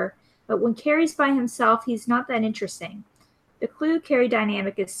together, but when Carrie's by himself, he's not that interesting. The Clue-Carrie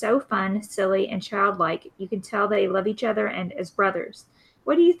dynamic is so fun, silly, and childlike. You can tell they love each other and as brothers.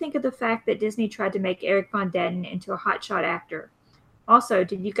 What do you think of the fact that Disney tried to make Eric Von Detten into a hotshot actor? Also,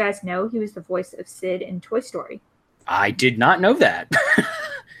 did you guys know he was the voice of Sid in Toy Story? I did not know that.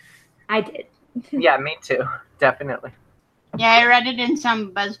 I did. Yeah, me too. Definitely. Yeah, I read it in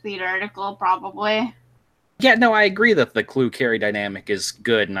some BuzzFeed article, probably. Yeah, no, I agree that the Clue-Carrie dynamic is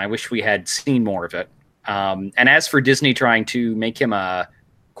good, and I wish we had seen more of it. And as for Disney trying to make him a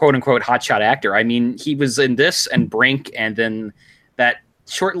quote-unquote hotshot actor, I mean, he was in this and Brink, and then that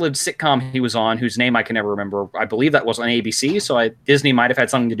short-lived sitcom he was on, whose name I can never remember. I believe that was on ABC, so Disney might have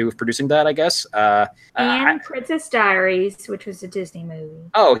had something to do with producing that, I guess. And Princess Diaries, which was a Disney movie.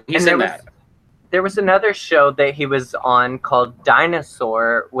 Oh, he's in that. There was another show that he was on called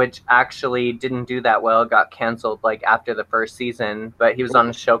Dinosaur, which actually didn't do that well. It got canceled like after the first season, but he was on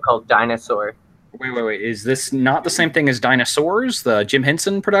a show called Dinosaur. Wait. Is this not the same thing as Dinosaurs, the Jim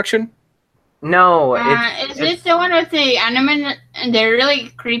Henson production? No. Is it the one with the the really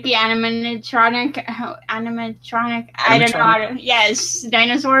creepy animatronic? I don't know how to. Yes,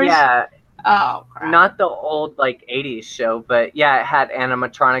 dinosaurs. Yeah. Oh, crap. Not the old like 80s show, but yeah, it had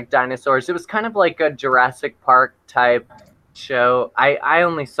animatronic dinosaurs. It was kind of like a Jurassic Park type show. I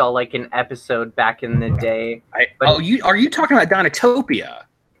only saw like an episode back in the day. Are you talking about Dinotopia?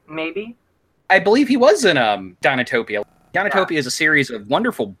 Maybe. I believe he was in Dinotopia. Dinotopia is a series of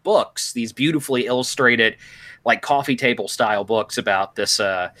wonderful books, these beautifully illustrated, like coffee table style books about this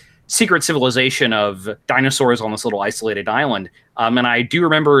secret civilization of dinosaurs on this little isolated island. And I do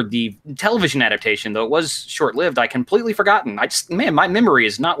remember the television adaptation, though it was short-lived. I completely forgotten. My memory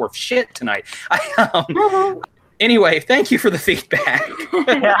is not worth shit tonight. Anyway, thank you for the feedback.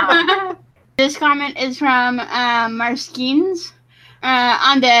 This comment is from Marskins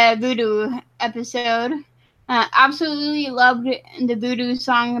on the Voodoo episode. Absolutely loved the Voodoo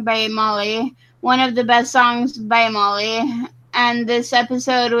song by Molly. One of the best songs by Molly. And this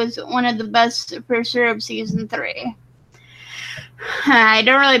episode was one of the best for sure of season 3. I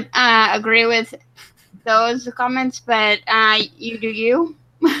don't really agree with those comments, but you do you.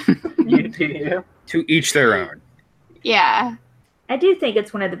 You do you. To each their own. Yeah. I do think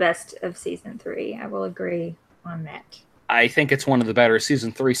it's one of the best of season 3. I will agree on that. I think it's one of the better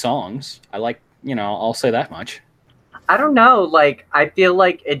season 3 songs. I'll say that much. I don't know, like, I feel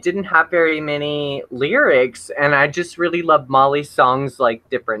like it didn't have very many lyrics, and I just really love Molly's songs, like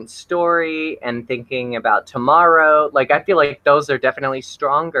Different Story and Thinking About Tomorrow. Like, I feel like those are definitely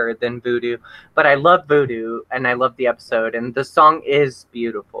stronger than Voodoo, but I love Voodoo, and I love the episode, and the song is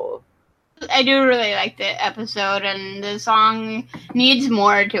beautiful. I do really like the episode, and the song needs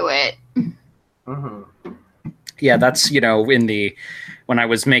more to it. Mm-hmm. Yeah, that's, when I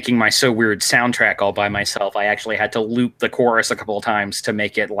was making my So Weird soundtrack all by myself, I actually had to loop the chorus a couple of times to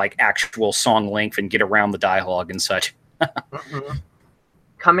make it like actual song length and get around the dialogue and such. Mm-hmm.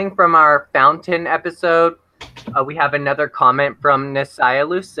 Coming from our Fountain episode, we have another comment from Nisaya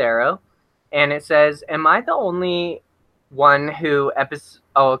Lucero, and it says, am only one who episode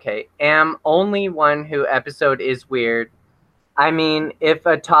is weird? I mean, if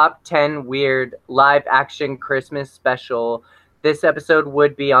a top 10 weird live action Christmas special, this episode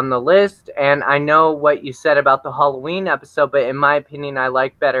would be on the list. And I know what you said about the Halloween episode, but in my opinion, I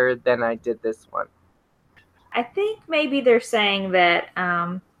like better than I did this one. I think maybe they're saying that,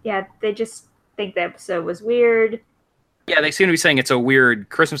 they just think the episode was weird. Yeah, they seem to be saying it's a weird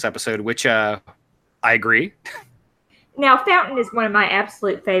Christmas episode, which I agree. Now, Fountain is one of my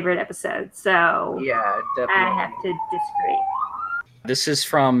absolute favorite episodes, so Yeah, definitely. I have to disagree. This is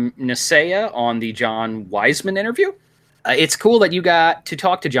from Nisea on the John Wiseman interview. It's cool that you got to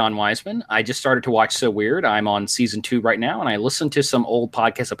talk to John Wiseman. I just started to watch So Weird. I'm on season 2 right now, and I listened to some old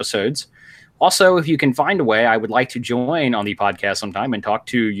podcast episodes. Also, if you can find a way, I would like to join on the podcast sometime and talk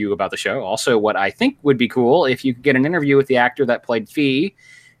to you about the show. Also, what I think would be cool, if you could get an interview with the actor that played Fee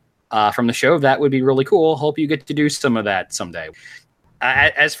from the show, that would be really cool. Hope you get to do some of that someday.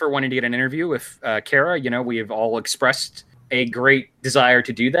 As for wanting to get an interview with Kara, we have all expressed a great desire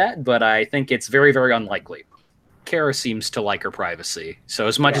to do that, but I think it's very, very unlikely. Kara seems to like her privacy. So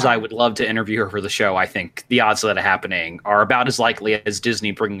as much as I would love to interview her for the show, I think the odds of that happening are about as likely as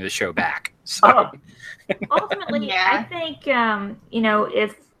Disney bringing the show back. So. Ultimately, I think,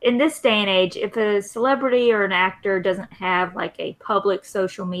 if in this day and age, if a celebrity or an actor doesn't have like a public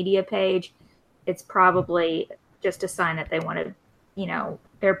social media page, it's probably just a sign that they want to,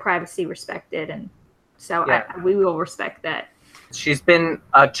 their privacy respected. And so we will respect that. She's been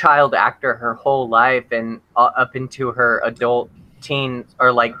a child actor her whole life and up into her adult teens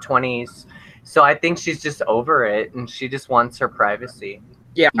or like 20s. So I think she's just over it and she just wants her privacy.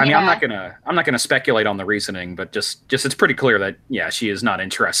 Yeah, I mean, I'm not gonna speculate on the reasoning, but just it's pretty clear that she is not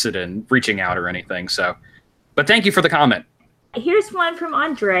interested in reaching out or anything. So, but thank you for the comment. Here's one from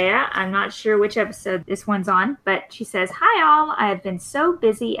Andrea. I'm not sure which episode this one's on, but she says, "Hi all, I have been so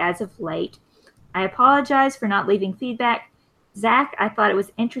busy as of late. I apologize for not leaving feedback. Zach, I thought it was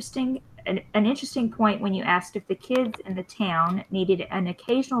an interesting point when you asked if the kids in the town needed an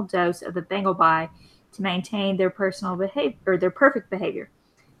occasional dose of the Bengal Bye to maintain their personal behavior or their perfect behavior.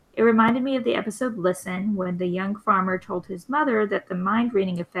 It reminded me of the episode Listen, when the young farmer told his mother that the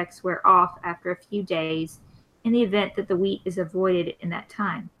mind-reading effects wear off after a few days in the event that the wheat is avoided in that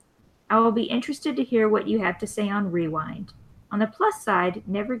time. I will be interested to hear what you have to say on Rewind. On the plus side,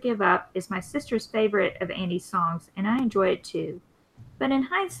 Never Give Up is my sister's favorite of Annie's songs, and I enjoy it too. But in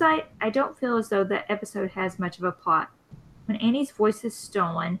hindsight, I don't feel as though that episode has much of a plot. When Annie's voice is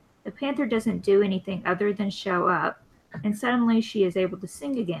stolen, the Panther doesn't do anything other than show up, and suddenly she is able to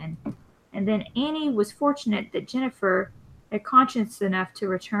sing again. And then Annie was fortunate that Jennifer had conscience enough to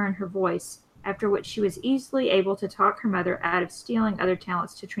return her voice, after which she was easily able to talk her mother out of stealing other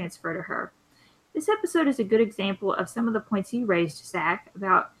talents to transfer to her. This episode is a good example of some of the points you raised, Zach,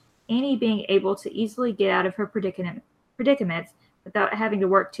 about Annie being able to easily get out of her predicaments without having to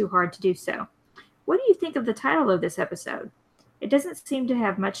work too hard to do so. What do you think of the title of this episode? It doesn't seem to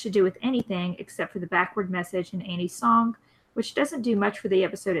have much to do with anything except for the backward message in Annie's song, which doesn't do much for the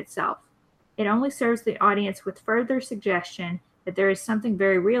episode itself. It only serves the audience with further suggestion that there is something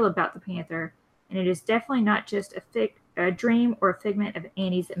very real about the Panther, and it is definitely not just a dream or a figment of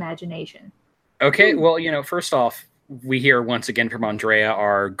Annie's imagination. Okay, well, first off, we hear once again from Andrea,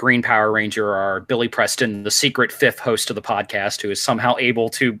 our Green Power Ranger, our Billy Preston, the secret fifth host of the podcast, who is somehow able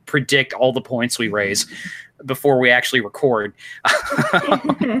to predict all the points we raise before we actually record.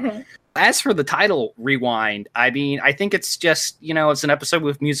 As for the title, Rewind, I mean, I think it's just, it's an episode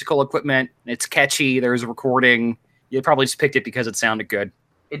with musical equipment. It's catchy. There's a recording. You probably just picked it because it sounded good.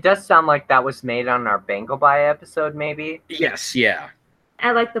 It does sound like that was made on our Bengal Bye episode, maybe? Yes, yeah.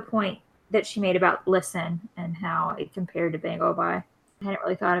 I like the point that she made about Listen and how it compared to Bengal Bye. I hadn't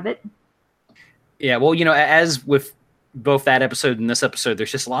really thought of it. Yeah, well, as with both that episode and this episode,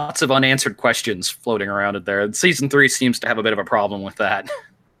 there's just lots of unanswered questions floating around in there. Season 3 seems to have a bit of a problem with that.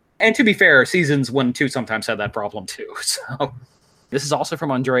 And to be fair, seasons 1 and 2 sometimes have that problem too. So this is also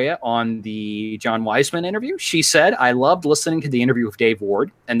from Andrea on the John Wiseman interview. She said, "I loved listening to the interview with Dave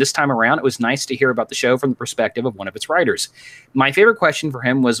Ward, and this time around it was nice to hear about the show from the perspective of one of its writers. My favorite question for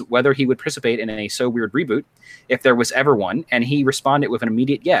him was whether he would participate in a So Weird reboot, if there was ever one, and he responded with an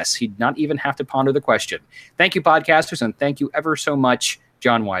immediate yes. He'd not even have to ponder the question. Thank you, podcasters, and thank you ever so much,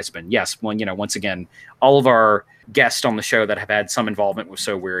 John Wiseman." Yes, well, once again, all of our guests on the show that have had some involvement with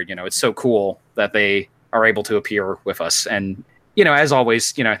So Weird, it's so cool that they are able to appear with us. And as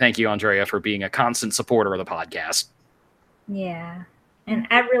always, thank you, Andrea, for being a constant supporter of the podcast. Yeah. And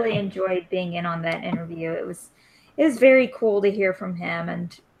I really enjoyed being in on that interview. It was very cool to hear from him.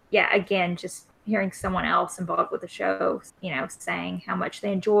 And yeah, again, just hearing someone else involved with the show, saying how much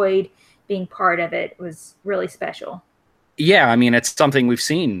they enjoyed being part of it was really special. Yeah, I mean, it's something we've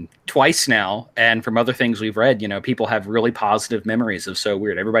seen twice now. And from other things we've read, people have really positive memories of So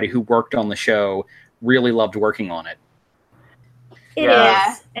Weird. Everybody who worked on the show really loved working on it. It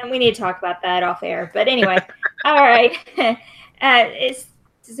is, and we need to talk about that off air. But anyway, all right.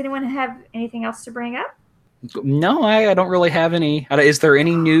 Does anyone have anything else to bring up? No, I don't really have any. Is there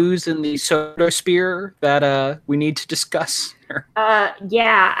any news in the Sotosphere that we need to discuss?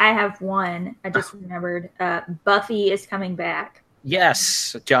 Yeah, I have one. I just remembered. Buffy is coming back.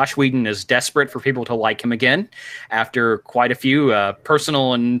 Yes, Josh Whedon is desperate for people to like him again after quite a few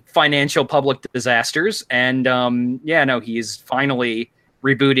personal and financial public disasters. And he's finally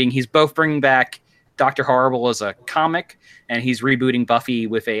rebooting. He's both bringing back Dr. Horrible as a comic, and he's rebooting Buffy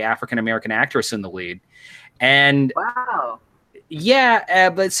with a African-American actress in the lead. And Wow. yeah,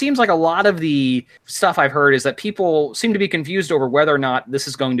 but it seems like a lot of the stuff I've heard is that people seem to be confused over whether or not this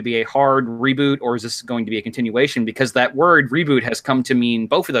is going to be a hard reboot or is this going to be a continuation, because that word reboot has come to mean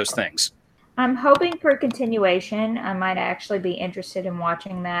both of those things. I'm hoping for a continuation. I might actually be interested in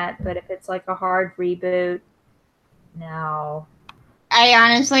watching that, but if it's like a hard reboot, no. I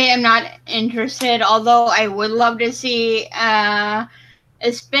honestly am not interested, although I would love to see a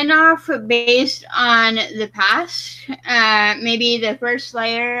spin-off based on the past. Maybe the first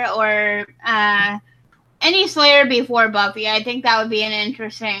Slayer or any Slayer before Buffy. I think that would be an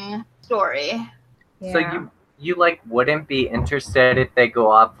interesting story. Yeah. So you like wouldn't be interested if they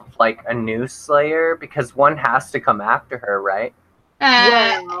go off of like a new Slayer, because one has to come after her, right?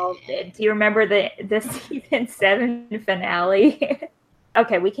 Well, do you remember the season 7 finale?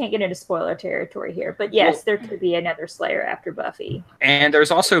 Okay, we can't get into spoiler territory here, but yes, there could be another Slayer after Buffy. And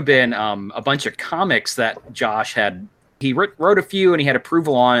there's also been a bunch of comics that Josh had. He wrote a few and he had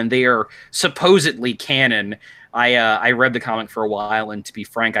approval on, and they are supposedly canon. I read the comic for a while, and to be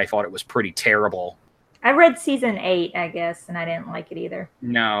frank, I thought it was pretty terrible. I read season 8, I guess, and I didn't like it either.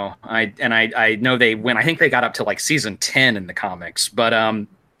 No, I know they went. I think they got up to like season 10 in the comics, but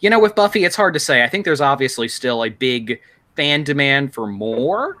with Buffy, it's hard to say. I think there's obviously still a big fan demand for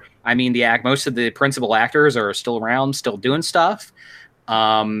more. I mean, most of the principal actors are still around, still doing stuff.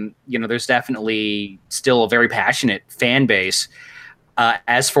 There's definitely still a very passionate fan base.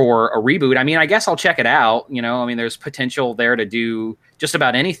 As for a reboot, I mean, I guess I'll check it out. There's potential there to do just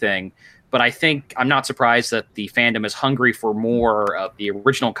about anything. But I think I'm not surprised that the fandom is hungry for more of the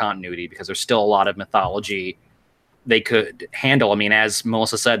original continuity, because there's still a lot of mythology they could handle. I mean, as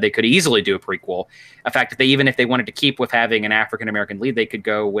Melissa said, they could easily do a prequel. In fact, if they wanted to keep with having an African-American lead, they could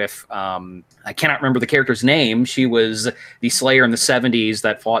go with, I cannot remember the character's name. She was the Slayer in the 70s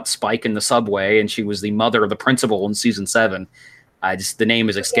that fought Spike in the subway, and she was the mother of the principal in season 7. The name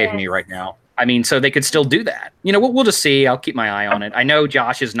is escaping me right now. I mean, so they could still do that. We'll just see. I'll keep my eye on it. I know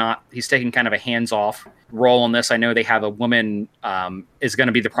Josh he's taking kind of a hands-off role in this. I know they have a woman is going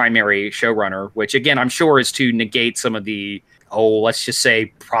to be the primary showrunner, which again, I'm sure is to negate some of the, let's just say,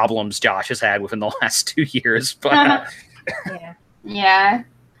 problems Josh has had within the last 2 years. But Yeah.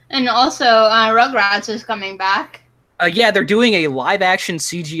 And also, Rugrats is coming back. they're doing a live-action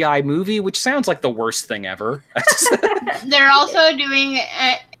CGI movie, which sounds like the worst thing ever. They're also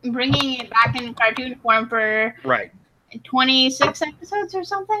bringing it back in cartoon form for 26 episodes or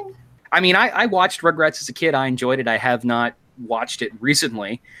something. I mean, I watched Rugrats as a kid. I enjoyed it. I have not watched it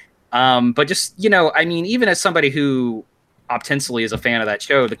recently. But just, even as somebody who ostensibly is a fan of that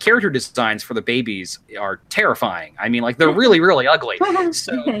show, the character designs for the babies are terrifying. I mean, like, they're really, really ugly.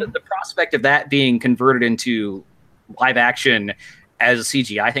 So the prospect of that being converted into live action as a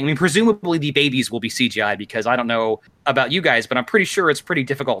CGI thing. I mean, presumably the babies will be CGI, because I don't know about you guys, but I'm pretty sure it's pretty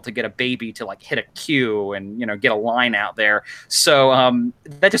difficult to get a baby to like hit a cue and, get a line out there. So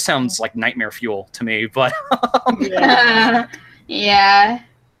that just sounds like nightmare fuel to me. But yeah.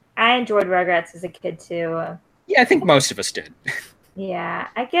 I enjoyed Rugrats as a kid too. Yeah, I think most of us did. Yeah,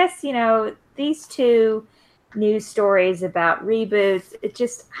 I guess, these two news stories about reboots, it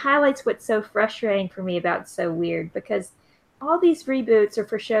just highlights what's so frustrating for me about So Weird, because all these reboots are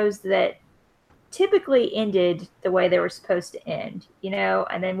for shows that typically ended the way they were supposed to end,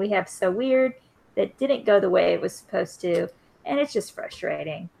 and then we have So Weird that didn't go the way it was supposed to, and it's just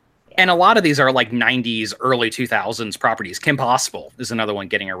frustrating. And a lot of these are like 90s, early 2000s properties. Kim Possible is another one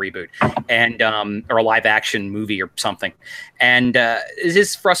getting a reboot, and or a live action movie or something. And it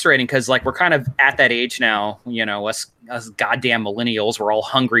is frustrating because like we're kind of at that age now, us goddamn millennials, we're all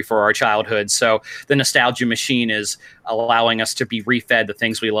hungry for our childhood. So the nostalgia machine is allowing us to be refed the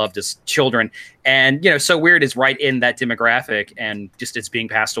things we loved as children. And, So Weird is right in that demographic, and just it's being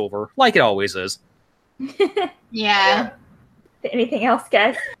passed over like it always is. Yeah. Anything else,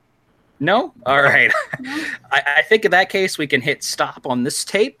 guys? No? All right. I think in that case, we can hit stop on this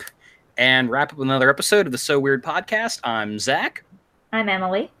tape and wrap up another episode of the So Weird podcast. I'm Zach. I'm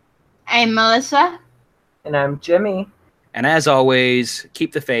Emily. I'm Melissa. And I'm Jimmy. And as always,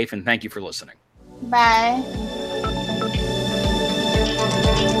 keep the faith, and thank you for listening. Bye.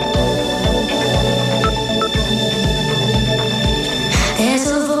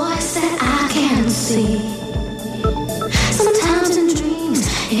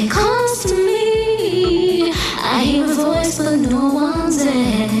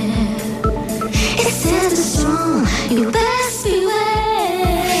 You better